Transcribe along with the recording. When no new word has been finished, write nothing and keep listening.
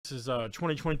This is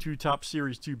 2022 Top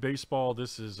Series 2 Baseball.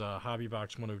 This is Hobby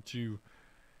Box 102.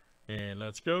 And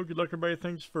let's go. Good luck, everybody.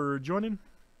 Thanks for joining.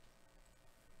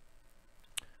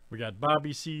 We got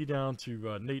Bobby C down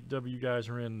to Nate W. Guys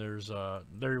are in. There's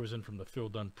Larry was in from the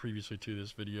field done previously to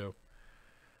this video,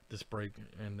 this break.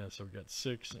 And so we got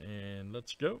 6. And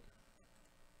let's go.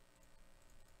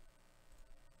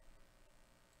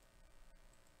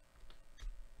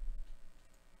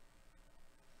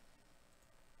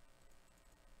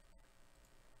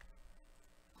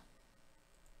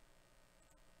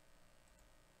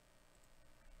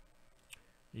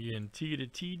 ENT to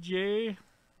TJ.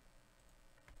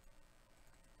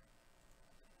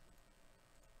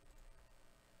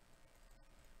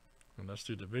 And let's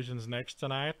do divisions next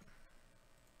tonight.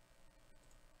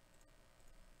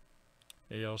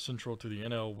 AL Central to the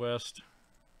NL West.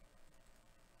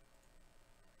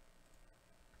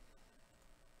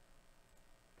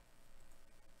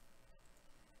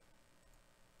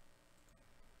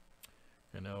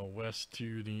 NL West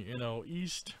to the NL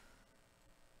East.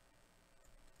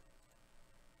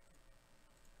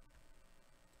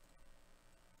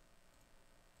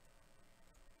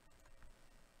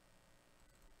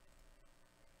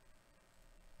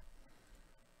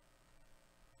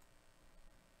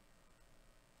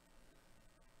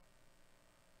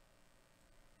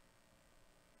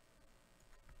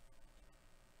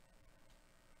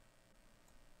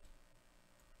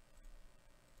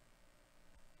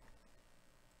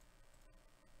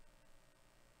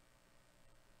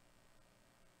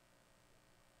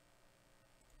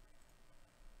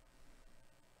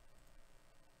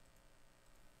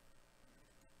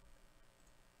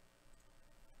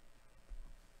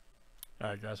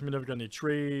 Alright guys, let me know if we got any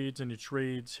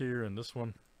trades here in this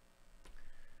one.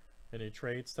 Any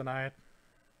trades tonight?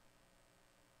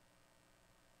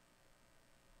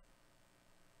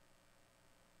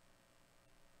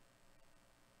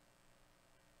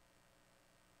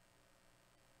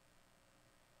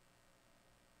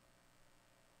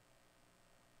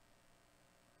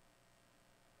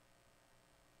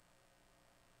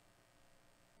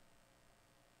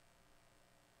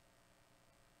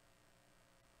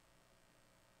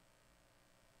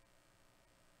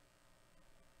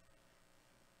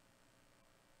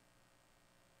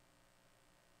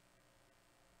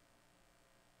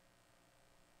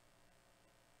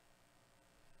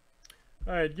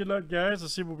 Alright, good luck guys.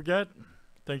 Let's see what we got.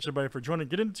 Thanks everybody for joining.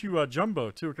 Get into Jumbo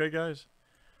too, okay guys?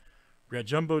 We got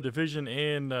Jumbo Division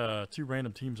and 2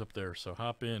 random teams up there, so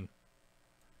hop in.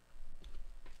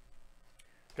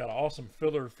 Got an awesome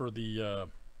filler for the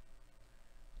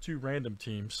 2 random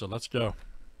teams, so let's go.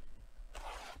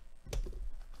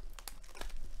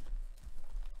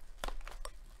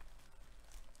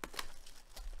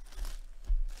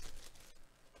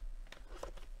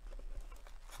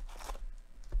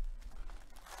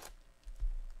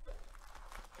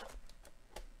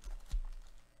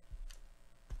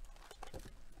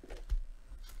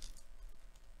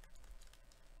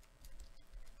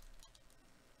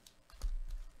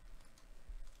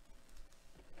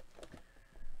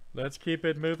 Let's keep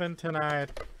it moving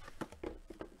tonight.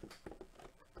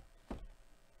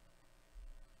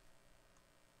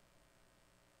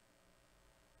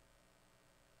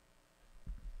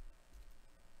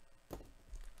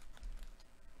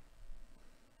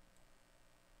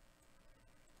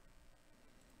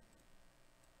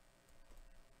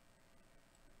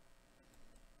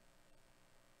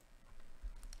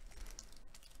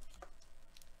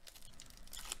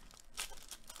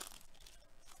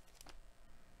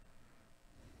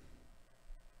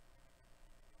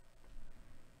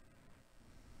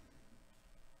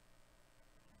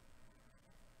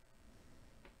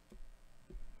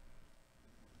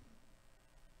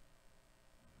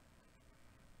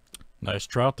 Nice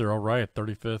trout there, all right,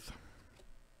 35th.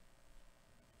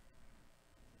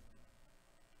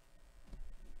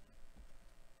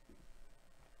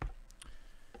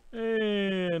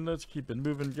 And let's keep it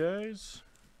moving, guys.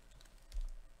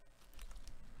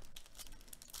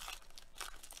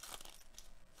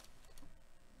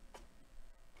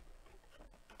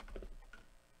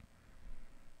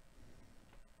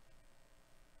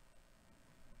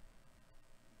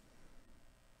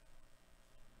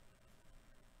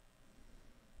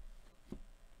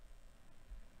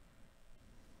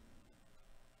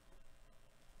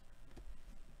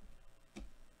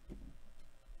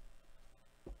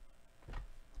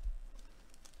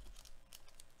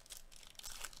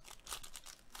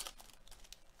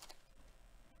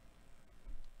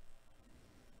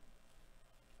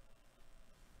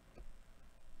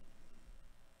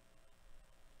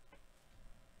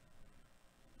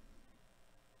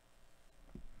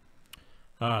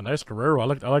 Nice Guerrero. I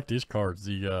like these cards.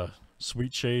 The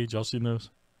Sweet Shades. Y'all seen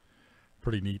those?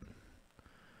 Pretty neat.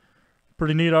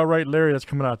 Pretty neat. All right, Larry. That's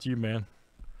coming out to you, man.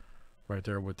 Right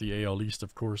there with the AL East,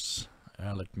 of course.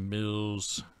 Alec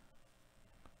Mills.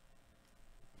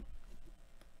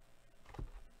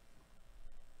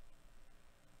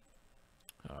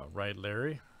 All right,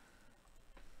 Larry.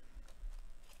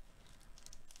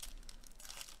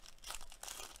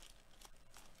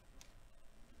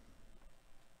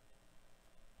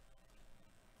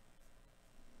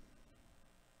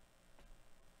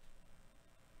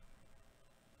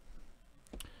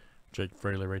 Jake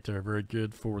Fraley right there. Very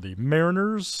good for the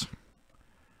Mariners.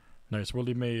 Nice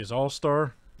Willie Mays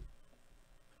All-Star.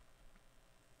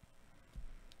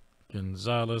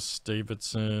 Gonzalez,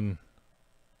 Davidson.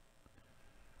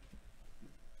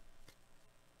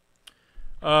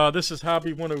 This is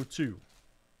Hobby 102.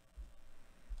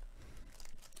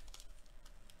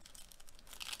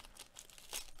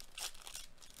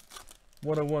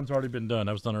 101's already been done.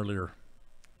 That was done earlier.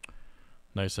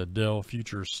 Nice Adele,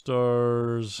 Future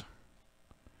Stars.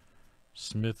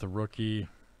 Smith, a rookie.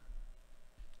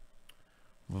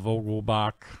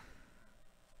 Vogelbach.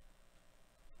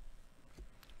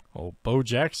 Oh, Bo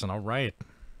Jackson. All right.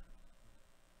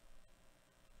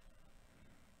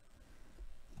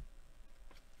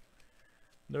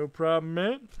 No problem,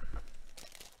 man.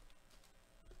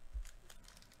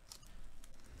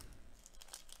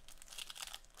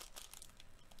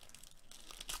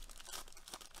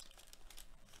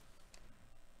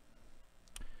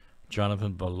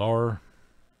 Jonathan Villar.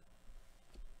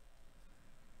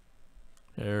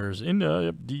 There's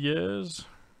Diaz.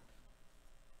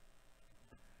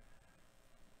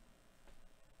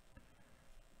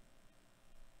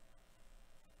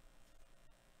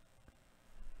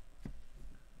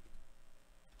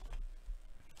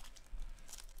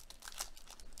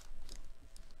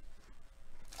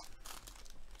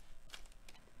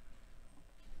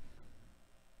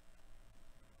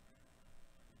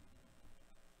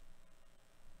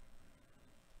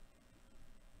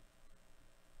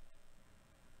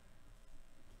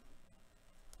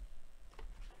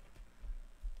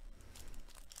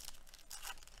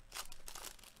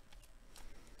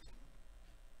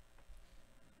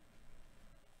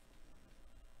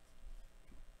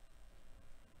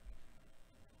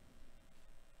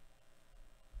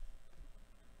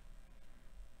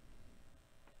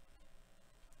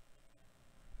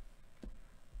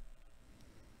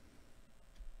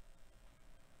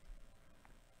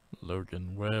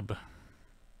 Logan Webb.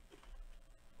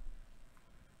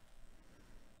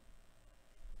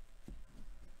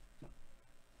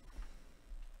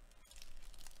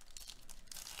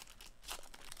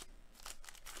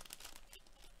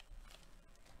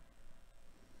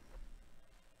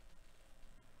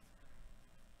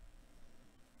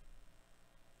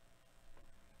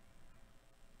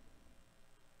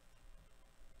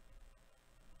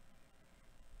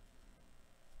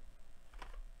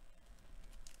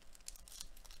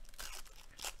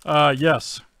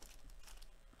 Yes.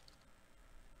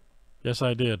 Yes,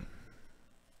 I did.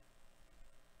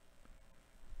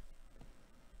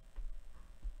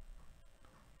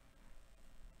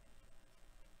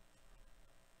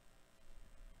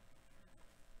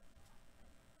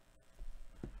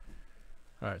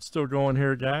 All right, still going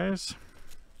here, guys.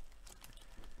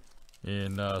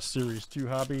 In Series 2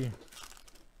 Hobby.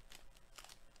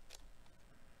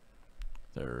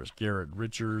 There's Garrett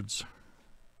Richards.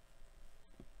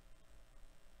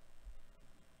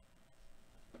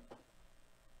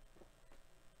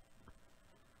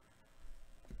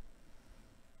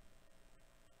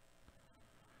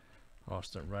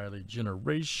 Austin Riley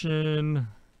Generation.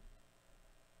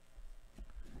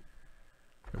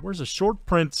 Where's the short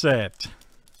prints at?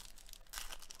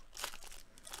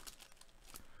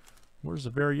 Where's the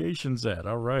variations at?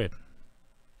 All right.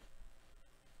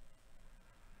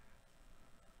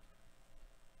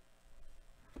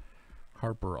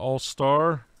 Harper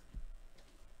All-Star.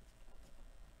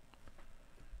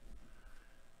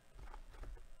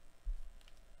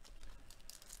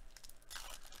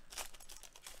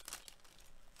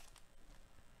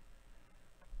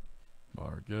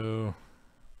 Margot.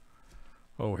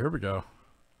 Oh, here we go.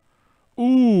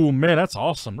 Ooh, man, that's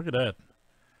awesome. Look at that.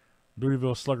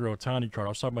 Louisville Slugger Ohtani card. I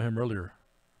was talking about him earlier.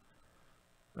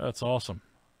 That's awesome.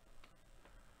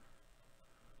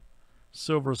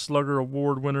 Silver Slugger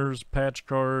Award winners. Patch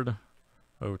card.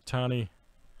 Ohtani.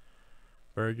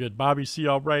 Very good. Bobby C.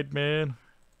 All right, man.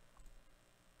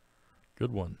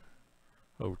 Good one.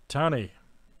 Ohtani.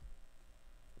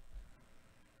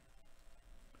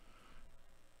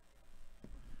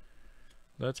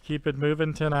 Let's keep it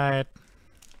moving tonight.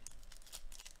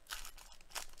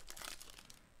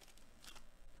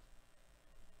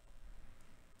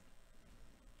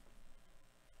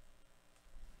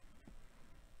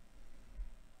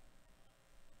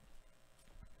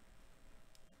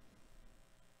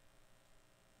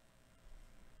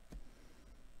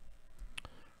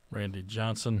 Randy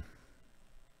Johnson.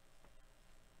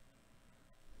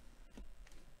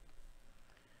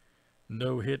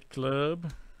 No Hit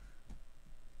Club.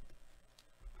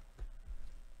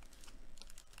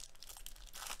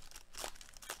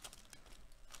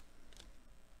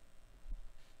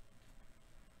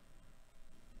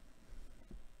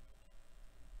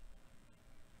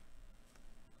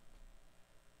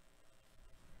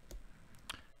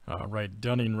 All right,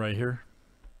 Dunning right here.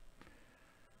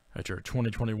 That's your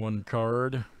 2021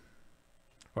 card.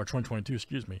 Or 2022,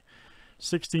 excuse me.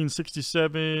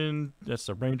 1667. That's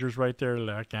the Rangers right there.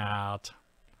 Look out.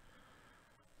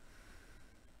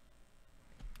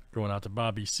 Going out to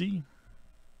Bobby C.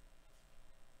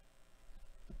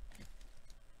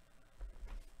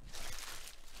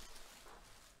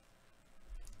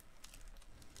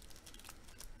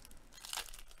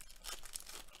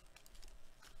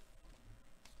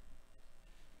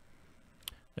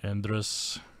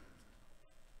 Andres.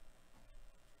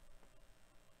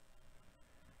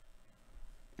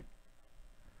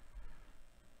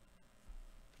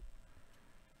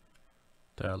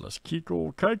 Dallas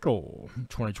Keiko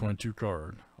 2022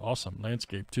 card. Awesome.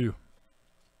 Landscape too.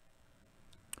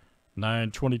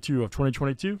 9/22 of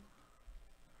 2022.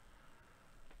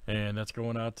 And that's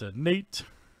going out to Nate.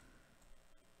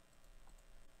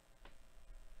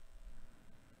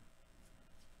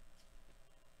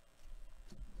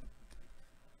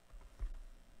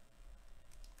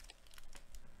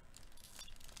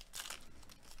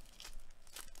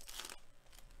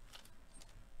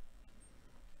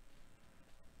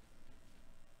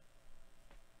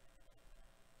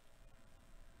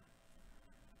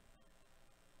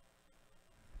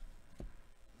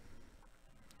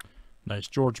 Nice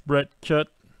George Brett cut.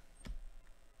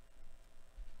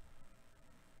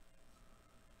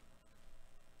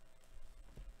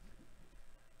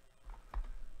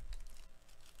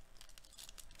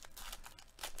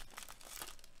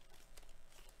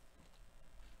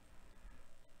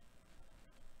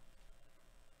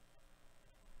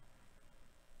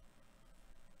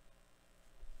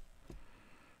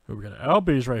 Oh, we got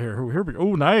Albies right here. Here we go.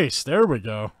 Oh, nice. There we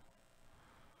go.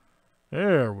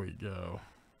 There we go.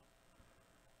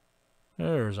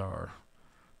 There's our.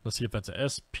 Let's see if that's a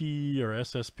SP or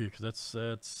SSP, because that's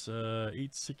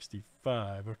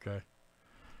 865. Okay.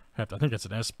 I think that's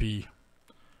an SP.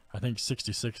 I think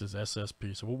 66 is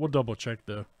SSP. So we'll double check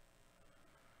though.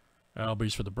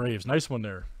 Albies for the Braves. Nice one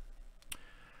there.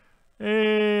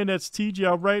 And that's TJ.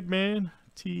 All right, man.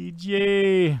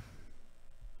 TJ.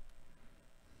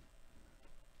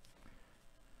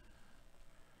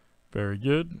 Very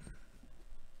good.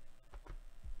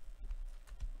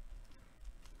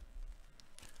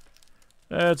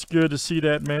 That's good to see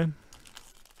that, man.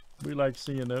 We like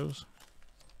seeing those.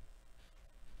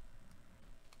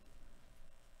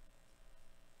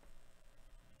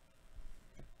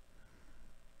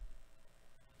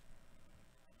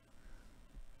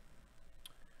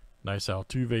 Nice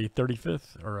Altuve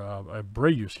 35th, or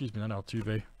Abreu, excuse me, not Altuve.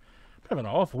 I'm having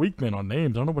an off week, man, on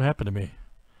names. I don't know what happened to me.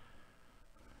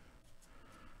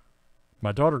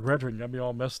 My daughter graduated and got me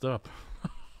all messed up.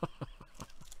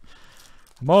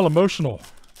 I'm all emotional.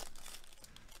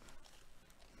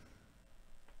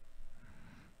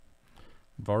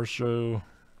 Varsho.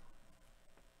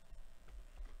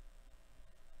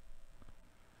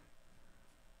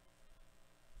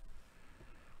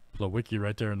 Plawicki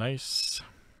right there, nice.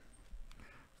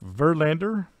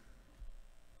 Verlander.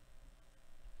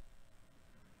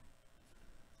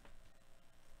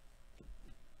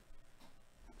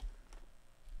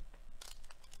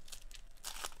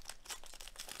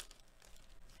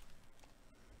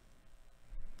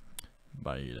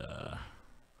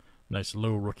 Nice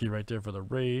low rookie right there for the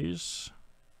Rays.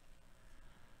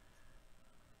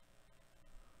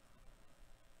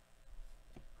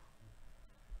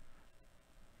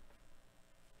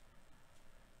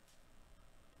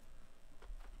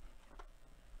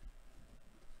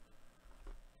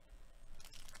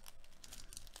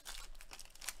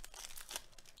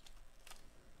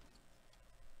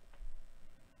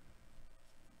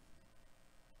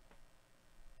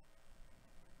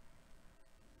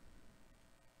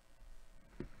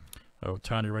 Oh,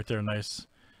 Tiny right there. Nice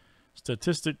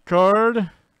statistic card.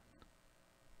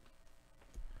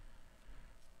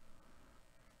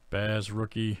 Baz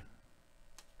rookie.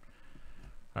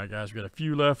 All right, guys, we got a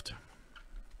few left.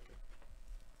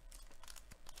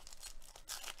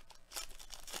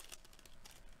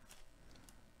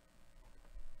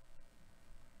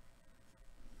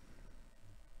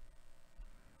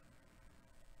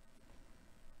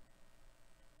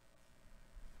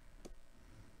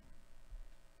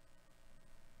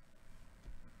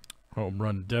 Home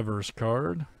Run Devers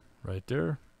card. right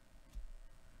there.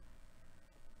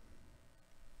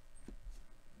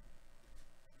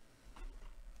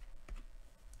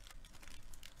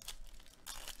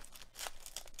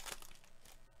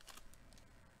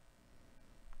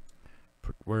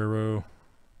 Guerrero.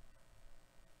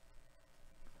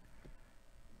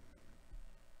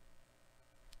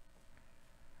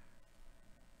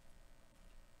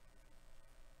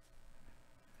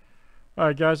 All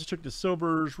right, guys, let's check the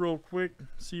silvers real quick.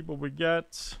 See what we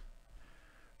got.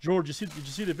 George, did you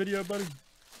see the video, buddy?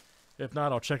 If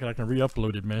not, I'll check it. I can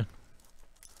re-upload it, man.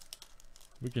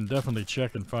 We can definitely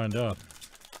check and find out.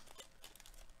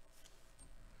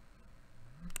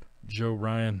 Joe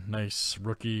Ryan, nice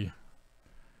rookie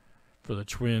for the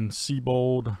Twins.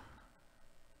 Seabold.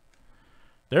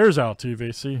 There's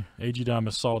Altuve. See, A.G.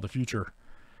 Diamond saw the future.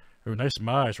 Oh, nice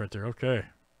Mize right there. Okay.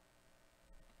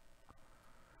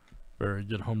 Very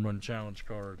good home run challenge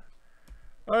card.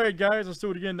 All right, guys, let's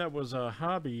do it again. That was a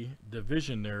hobby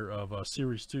division there of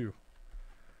Series 2.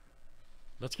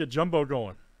 Let's get Jumbo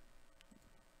going.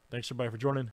 Thanks, everybody, for joining.